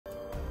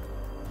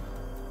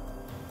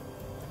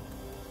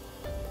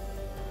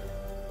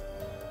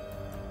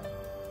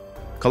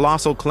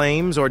Colossal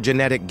claims or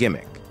genetic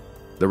gimmick?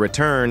 The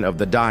return of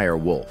the dire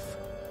wolf.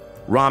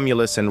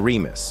 Romulus and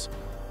Remus.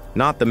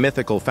 Not the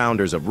mythical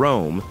founders of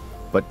Rome,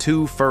 but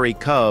two furry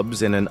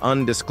cubs in an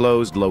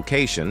undisclosed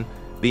location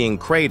being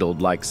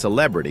cradled like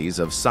celebrities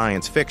of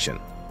science fiction.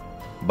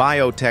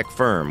 Biotech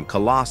firm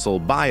Colossal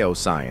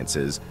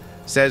Biosciences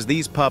says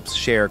these pups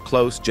share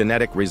close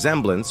genetic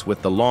resemblance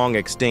with the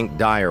long-extinct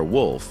dire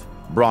wolf,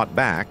 brought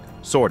back,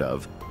 sort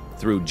of,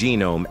 through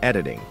genome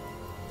editing.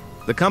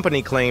 The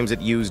company claims it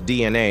used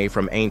DNA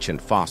from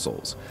ancient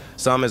fossils,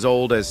 some as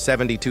old as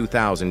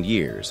 72,000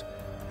 years,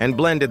 and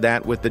blended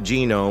that with the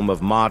genome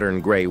of modern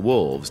gray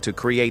wolves to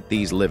create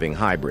these living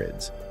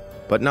hybrids.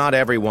 But not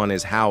everyone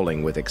is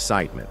howling with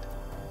excitement.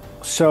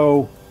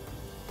 So,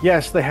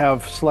 yes, they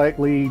have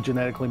slightly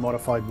genetically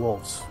modified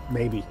wolves,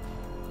 maybe.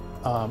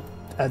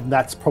 And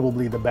that's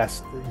probably the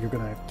best that you're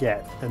going to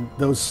get. And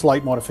those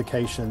slight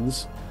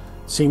modifications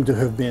seem to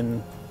have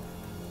been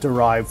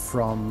derived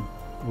from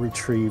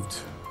retrieved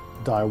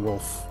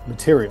direwolf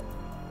material.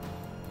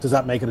 Does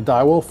that make it a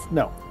direwolf?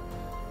 No.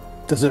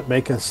 Does it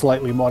make a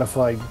slightly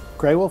modified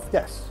grey wolf?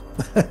 Yes.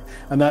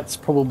 And that's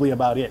probably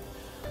about it.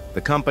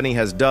 The company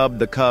has dubbed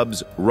the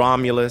cubs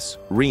Romulus,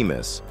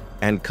 Remus,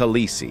 and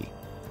Khaleesi,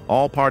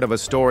 all part of a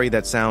story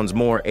that sounds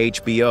more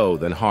HBO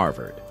than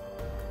Harvard.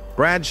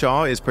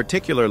 Bradshaw is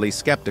particularly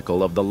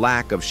skeptical of the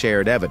lack of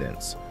shared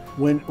evidence.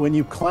 When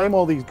you claim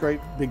all these great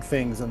big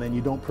things and then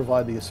you don't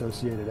provide the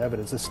associated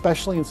evidence,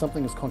 especially in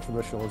something as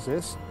controversial as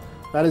this,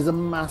 that is a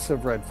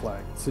massive red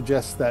flag. It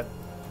suggests that,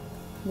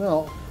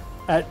 well,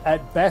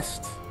 at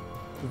best,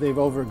 they've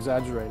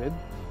over-exaggerated.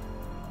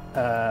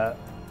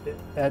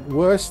 At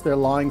worst, they're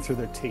lying through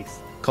their teeth.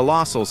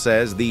 Colossal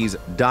says these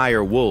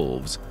dire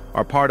wolves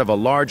are part of a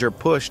larger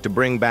push to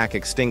bring back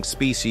extinct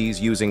species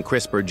using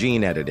CRISPR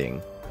gene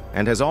editing,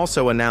 and has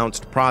also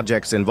announced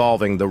projects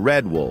involving the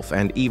red wolf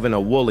and even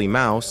a woolly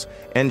mouse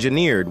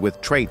engineered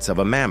with traits of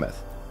a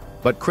mammoth.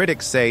 But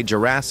critics say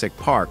Jurassic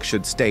Park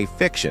should stay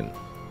fiction,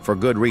 for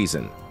good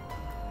reason.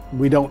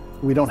 We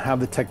don't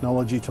have the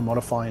technology to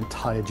modify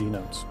entire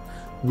genomes.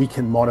 We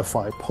can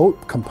modify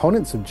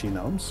components of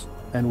genomes,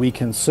 and we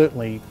can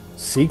certainly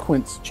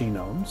sequence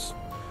genomes,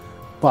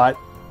 but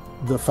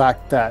the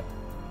fact that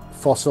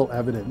fossil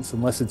evidence,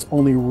 unless it's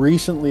only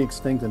recently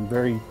extinct and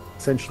very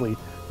essentially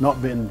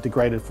not been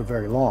degraded for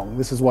very long.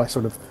 This is why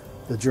sort of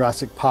the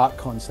Jurassic Park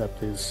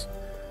concept is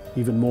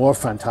even more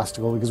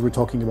fantastical, because we're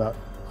talking about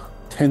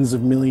tens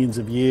of millions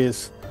of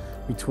years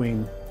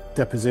between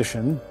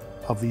deposition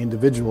of the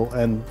individual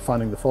and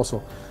finding the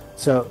fossil.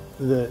 So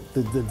the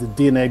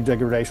DNA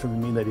degradation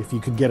would mean that if you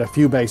could get a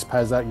few base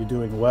pairs out, you're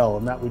doing well,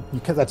 and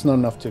that's not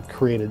enough to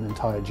create an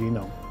entire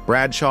genome.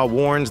 Bradshaw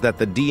warns that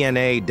the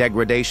DNA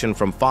degradation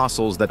from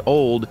fossils that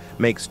old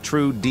makes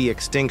true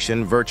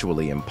de-extinction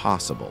virtually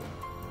impossible.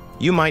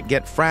 You might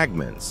get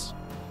fragments,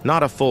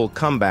 not a full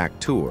comeback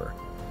tour.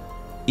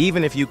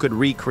 Even if you could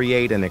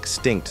recreate an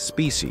extinct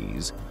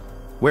species,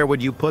 where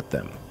would you put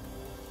them?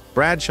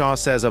 Bradshaw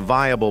says a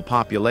viable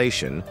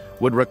population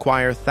would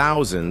require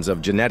thousands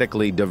of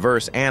genetically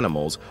diverse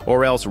animals,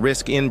 or else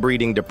risk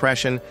inbreeding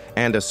depression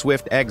and a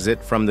swift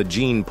exit from the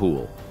gene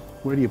pool.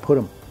 Where do you put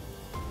them?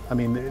 I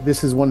mean,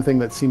 this is one thing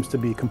that seems to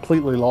be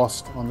completely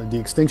lost on the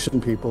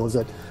de-extinction people, is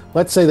that,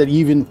 let's say that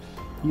even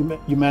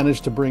you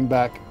manage to bring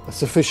back a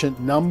sufficient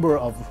number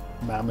of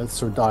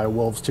mammoths or dire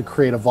wolves to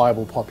create a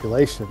viable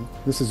population.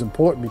 This is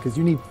important because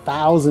you need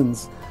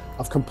thousands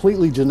of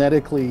completely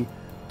genetically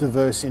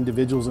diverse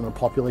individuals in a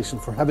population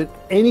for having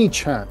any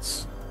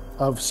chance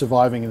of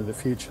surviving into the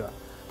future.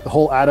 The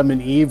whole Adam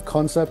and Eve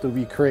concept of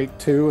you create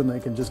two and they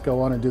can just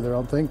go on and do their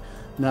own thing.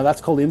 Now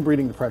that's called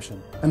inbreeding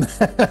depression.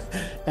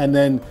 And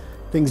then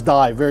things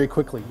die very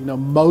quickly. You know,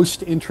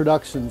 most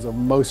introductions of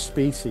most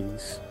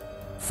species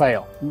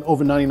fail,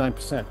 over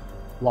 99%.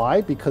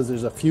 Why? Because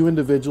there's a few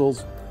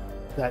individuals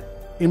that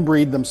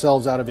inbreed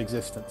themselves out of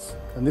existence.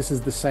 And this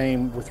is the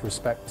same with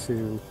respect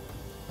to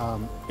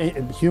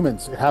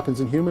humans. It happens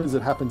in humans,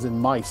 it happens in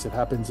mice, it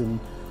happens in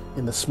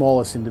the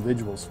smallest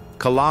individuals.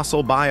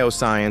 Colossal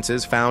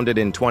Biosciences, founded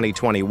in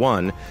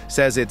 2021,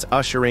 says it's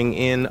ushering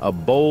in a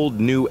bold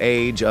new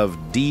age of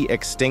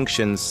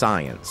de-extinction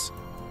science.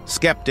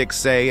 Skeptics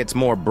say it's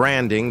more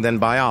branding than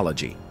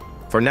biology.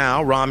 For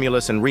now,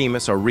 Romulus and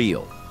Remus are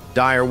real.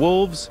 Dire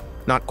wolves?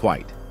 Not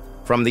quite.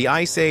 From the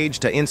Ice Age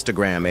to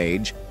Instagram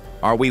age,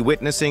 are we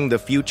witnessing the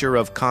future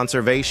of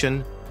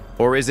conservation?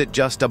 Or is it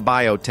just a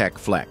biotech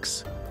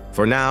flex?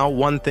 For now,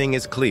 one thing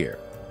is clear.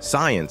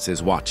 Science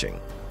is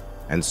watching.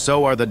 And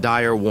so are the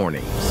dire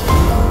warnings.